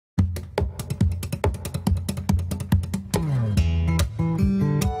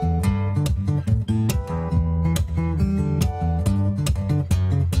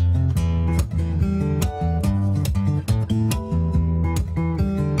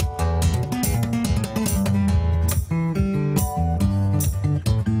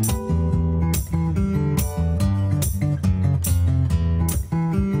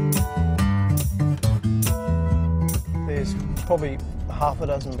probably half a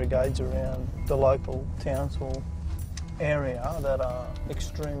dozen brigades around the local Townsville area that are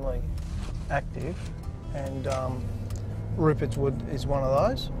extremely active, and Rupert's Wood is one of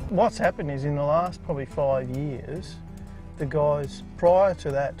those. What's happened is in the last probably 5 years, the guys, prior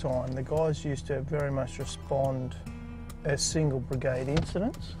to that time, the guys used to very much respond as single brigade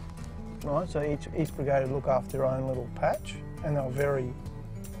incidents, right? So each brigade would look after their own little patch, and they were very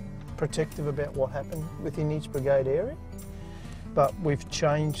protective about what happened within each brigade area. But we've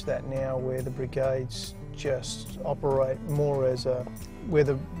changed that now, where the brigades just operate more as a, where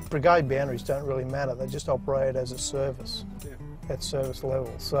the brigade boundaries don't really matter, they just operate as a service, at service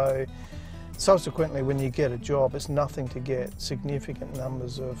level. So subsequently, when you get a job, it's nothing to get significant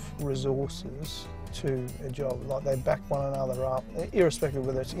numbers of resources to a job. Like, they back one another up, irrespective of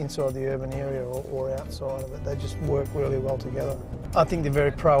whether it's inside the urban area or outside of it. They just work really well together. I think they're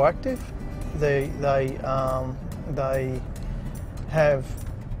very proactive. They have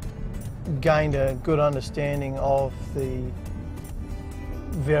gained a good understanding of the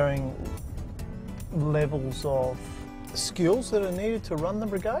varying levels of skills that are needed to run the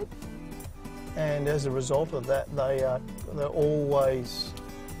brigade, and as a result of that, they're always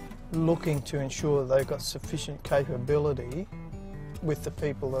looking to ensure that they've got sufficient capability with the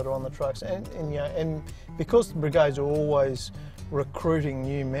people that are on the trucks, and because the brigades are always recruiting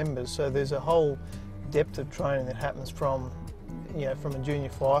new members, so there's a whole depth of training that happens from a junior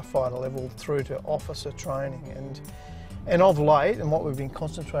firefighter level through to officer training, and of late, and what we've been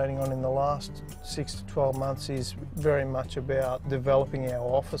concentrating on in the last 6 to 12 months is very much about developing our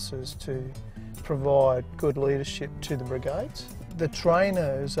officers to provide good leadership to the brigades. The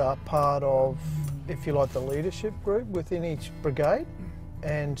trainers are part of, if you like, the leadership group within each brigade,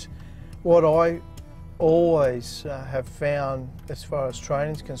 and what I always have found as far as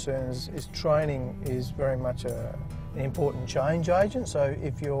training is concerned is training is very much an important change agent. So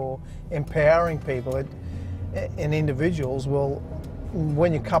if you're empowering people and individuals, well,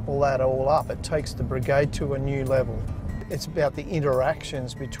 when you couple that all up, it takes the brigade to a new level. It's about the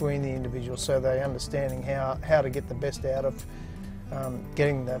interactions between the individuals, so they're understanding how to get the best out of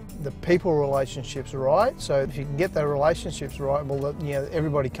getting the people relationships right. So if you can get the relationships right, well,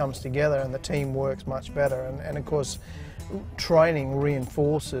 everybody comes together and the team works much better. And of course, training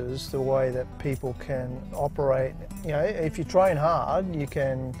reinforces the way that people can operate. If you train hard, you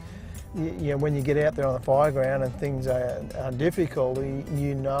can. When you get out there on the fire ground and things are difficult,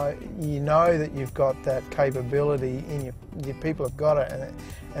 you know that you've got that capability in your people have got it,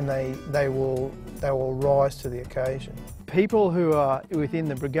 and they will rise to the occasion. People who are within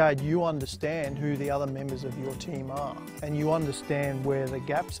the brigade, you understand who the other members of your team are, and you understand where the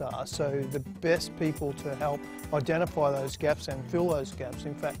gaps are. So the best people to help identify those gaps and fill those gaps,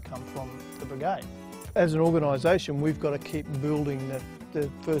 in fact, come from the brigade. As an organisation, we've got to keep building the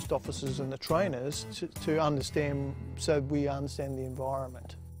first officers and the trainers to understand, so we understand the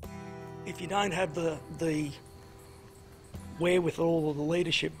environment. If you don't have the wherewithal or the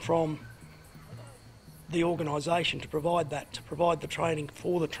leadership from the organisation to provide the training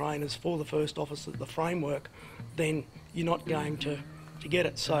for the trainers, for the first officer, the framework, then you're not going to get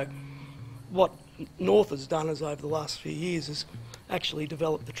it. So what North has done is, over the last few years, is actually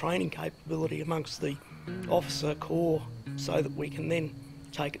develop the training capability amongst the officer corps, so that we can then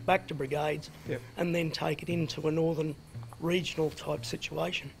take it back to brigades, and then take it into a northern regional type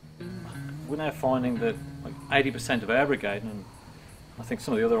situation. We're now finding that like 80% of our brigade, and I think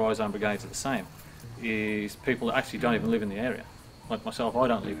some of the other Eyes-on brigades are the same, is people that actually don't even live in the area. Like myself, I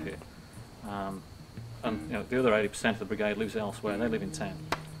don't live here. And the other 80% of the brigade lives elsewhere, they live in town.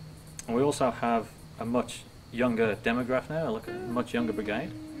 And we also have a much younger demographic now, like a much younger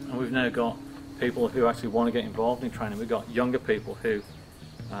brigade. And we've now got people who actually want to get involved in training. We've got younger people who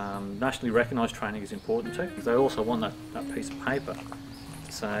nationally recognised training is important to, because they also want that piece of paper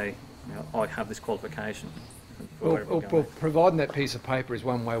to say, I have this qualification. Well, providing that piece of paper is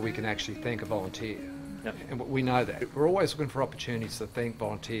one way we can actually thank a volunteer. Yep. And we know that. We're always looking for opportunities to thank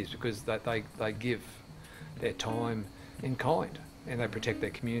volunteers, because they give their time in kind and they protect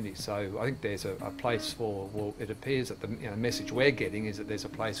their community. So I think there's a place for, well, it appears that the message we're getting is that there's a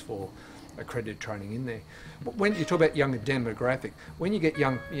place for accredited training in there. When you talk about younger demographic, when you get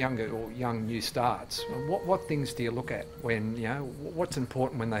younger or young new starts, what things do you look at when, what's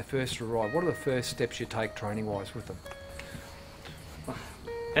important when they first arrive? What are the first steps you take training-wise with them?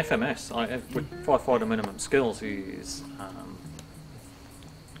 FMS, with firefighter minimum skills, is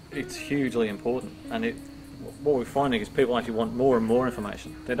it's hugely important, and what we're finding is people actually want more and more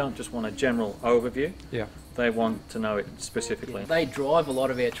information. They don't just want a general overview. Yeah. They want to know it specifically. They drive a lot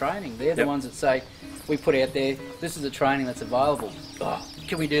of our training. They're the ones that say, we put out there, this is the training that's available. Oh,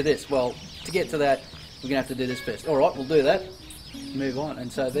 can we do this? Well, to get to that, we're going to have to do this first. All right, we'll do that. Move on.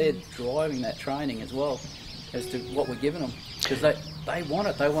 And so they're driving that training as well as to what we're giving them, because they want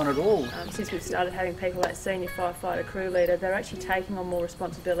it. They want it all. Since we've started having people like senior firefighter crew leader, they're actually taking on more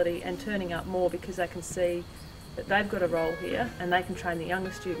responsibility and turning up more because they can see that they've got a role here and they can train the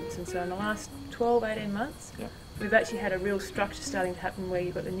younger students. And so in the last 12, 18 months, we've actually had a real structure starting to happen where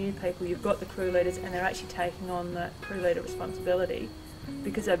you've got the new people, you've got the crew leaders, and they're actually taking on the crew leader responsibility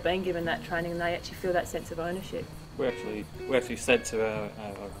because they've been given that training and they actually feel that sense of ownership. We actually said to our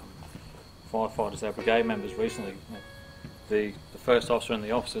firefighters, our brigade members recently, the first officer and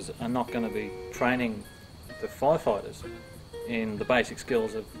the officers are not going to be training the firefighters in the basic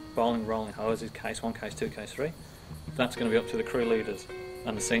skills of bowling, rolling hoses, case 1, case 2, case 3. That's going to be up to the crew leaders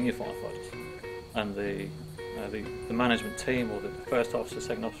and the senior firefighters, and the management team, or the first officer,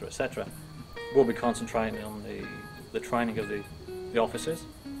 second officer, etc. will be concentrating on the training of the officers,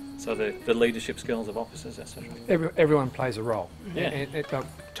 so the leadership skills of officers, etc. Everyone plays a role. Yeah. And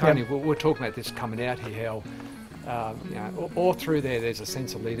Tony, we're talking about this coming out here, how all through there's a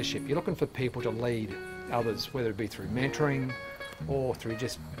sense of leadership. You're looking for people to lead others, whether it be through mentoring or through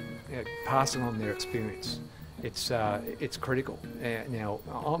just passing on their experience. It's critical. Now,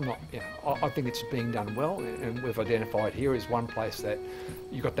 I think it's being done well, and we've identified here is one place that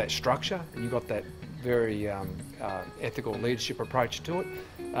you've got that structure and you've got that very ethical leadership approach to it.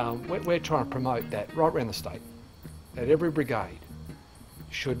 We're trying to promote that right around the state, that every brigade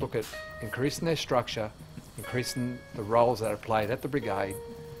should look at increasing their structure, increasing the roles that are played at the brigade,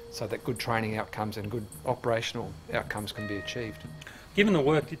 so that good training outcomes and good operational outcomes can be achieved. Given the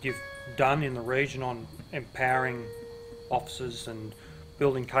work that you've done in the region on empowering officers and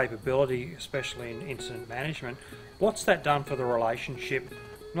building capability, especially in incident management, what's that done for the relationship,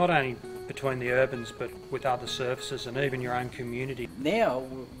 not only between the urbans but with other services and even your own community? Now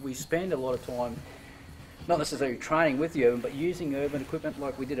we spend a lot of time, not necessarily training with the urban, but using urban equipment.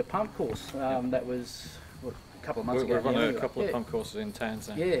 Like we did a pump course that was a couple of months ago. We've run a couple of pump courses in towns.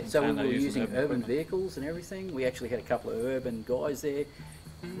 Yeah, so we were using urban vehicles and everything. We actually had a couple of urban guys there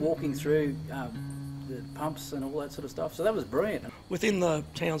walking through the pumps and all that sort of stuff. So that was brilliant. Within the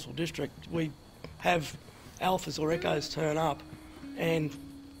Townsville district, we have alphas or echoes turn up, and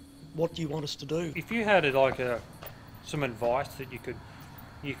what do you want us to do? If you had some advice that you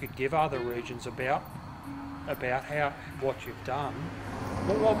could give other regions about what you've done,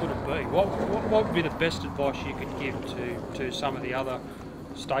 what would it be? What would be the best advice you could give to some of the other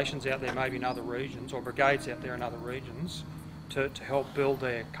stations out there, maybe in other regions, or brigades out there in other regions, to help build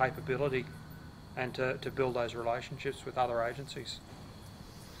their capability and to build those relationships with other agencies?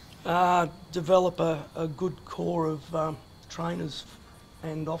 Develop a good core of trainers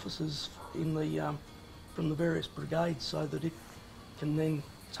and officers in from the various brigades, so that it can then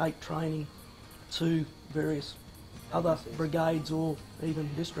take training to various other brigades or even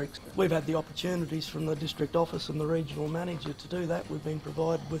districts. We've had the opportunities from the district office and the regional manager to do that. We've been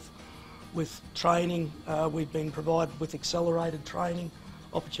provided with training, we've been provided with accelerated training,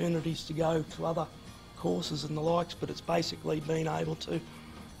 opportunities to go to other courses and the likes, but it's basically been able to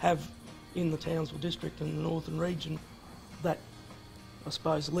have in the Townsville district and the northern region that, I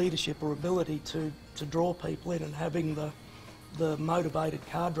suppose, leadership or ability to draw people in, and having the motivated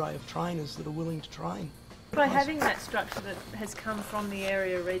cadre of trainers that are willing to train. By having that structure that has come from the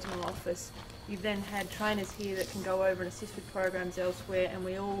area regional office, you've then had trainers here that can go over and assist with programs elsewhere, and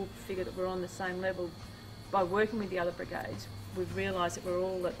we all figure that we're on the same level. By working with the other brigades, we've realised that we're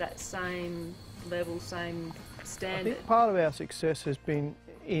all at that same level, same standard. I think part of our success has been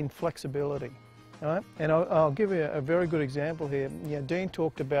in flexibility. Right? And I'll give you a very good example here. Dean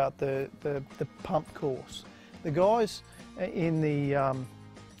talked about the pump course. The guys in these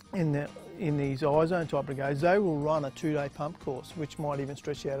I-zone type brigades, they will run a 2-day pump course, which might even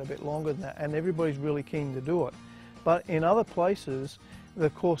stretch out a bit longer than that, and everybody's really keen to do it. But in other places,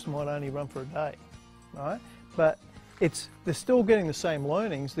 the course might only run for a day, right? But they're still getting the same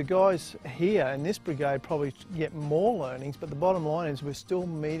learnings. The guys here in this brigade probably get more learnings, but the bottom line is we're still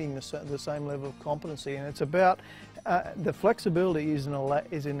meeting the same level of competency, and it's about the flexibility is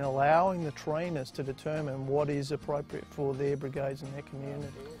in allowing the trainers to determine what is appropriate for their brigades and their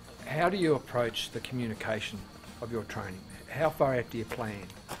community. How do you approach the communication of your training? How far out do you plan?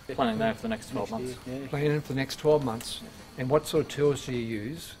 Planning now for the next 12 months. Planning for the next 12 months. And what sort of tools do you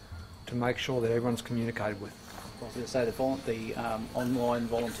use to make sure that everyone's communicated with? I was going to say the online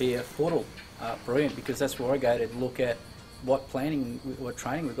volunteer portal, brilliant, because that's where I go to look at what training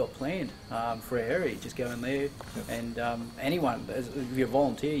we've got planned for our area. Just go in there, and anyone, if you're a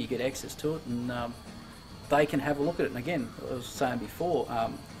volunteer, you get access to it, and they can have a look at it. And again, I was saying before,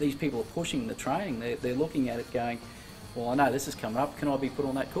 these people are pushing the training. They're looking at it going, well, I know this is coming up, can I be put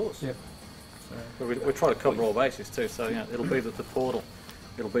on that course? Yep. But we try to cover all bases too, so it'll be the portal,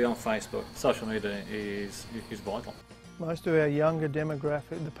 it'll be on Facebook. Social media is vital. Most of our younger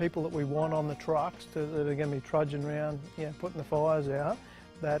demographic, the people that we want on the trucks that are going to be trudging around, putting the fires out,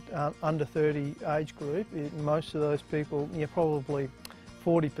 that under 30 age group, most of those people, probably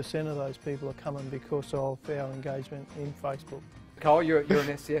 40% of those people are coming because of our engagement in Facebook. Cole, you're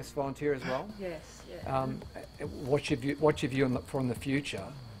an SES volunteer as well. Yes, yeah. What's your view from the future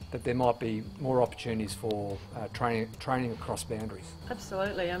that there might be more opportunities for training across boundaries?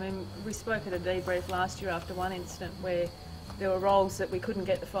 Absolutely. I mean, we spoke at a debrief last year after one incident where there were roles that we couldn't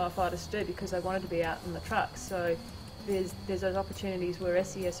get the firefighters to do because they wanted to be out in the trucks. So there's those opportunities where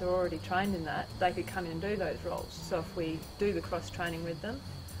SES are already trained in that, they could come in and do those roles. So if we do the cross-training with them,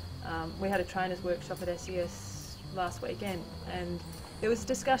 we had a trainers workshop at SES last weekend, and there was a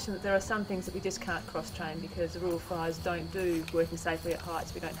discussion that there are some things that we just can't cross-train because the rural fires don't do working safely at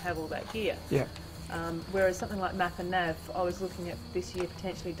heights, we don't have all that gear. Yeah. Whereas something like map and nav, I was looking at this year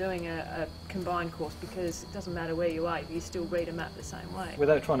potentially doing a combined course because it doesn't matter where you are, you still read a map the same way.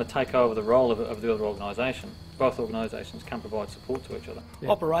 Without trying to take over the role of the other organisation, both organisations can provide support to each other. Yeah.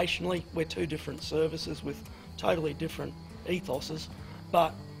 Operationally, we're two different services with totally different ethoses,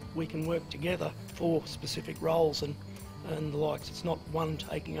 but we can work together for specific roles and the likes. It's not one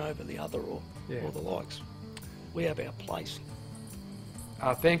taking over the other or the likes. We have our place.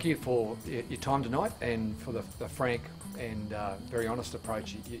 Thank you for your time tonight and for the frank and very honest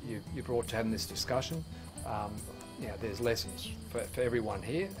approach you brought to having this discussion. There's lessons for everyone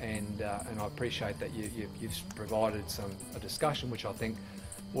here, and I appreciate that you've provided a discussion which I think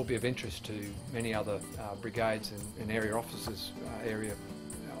will be of interest to many other brigades and area officers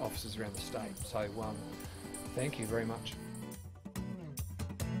around the state. So thank you very much.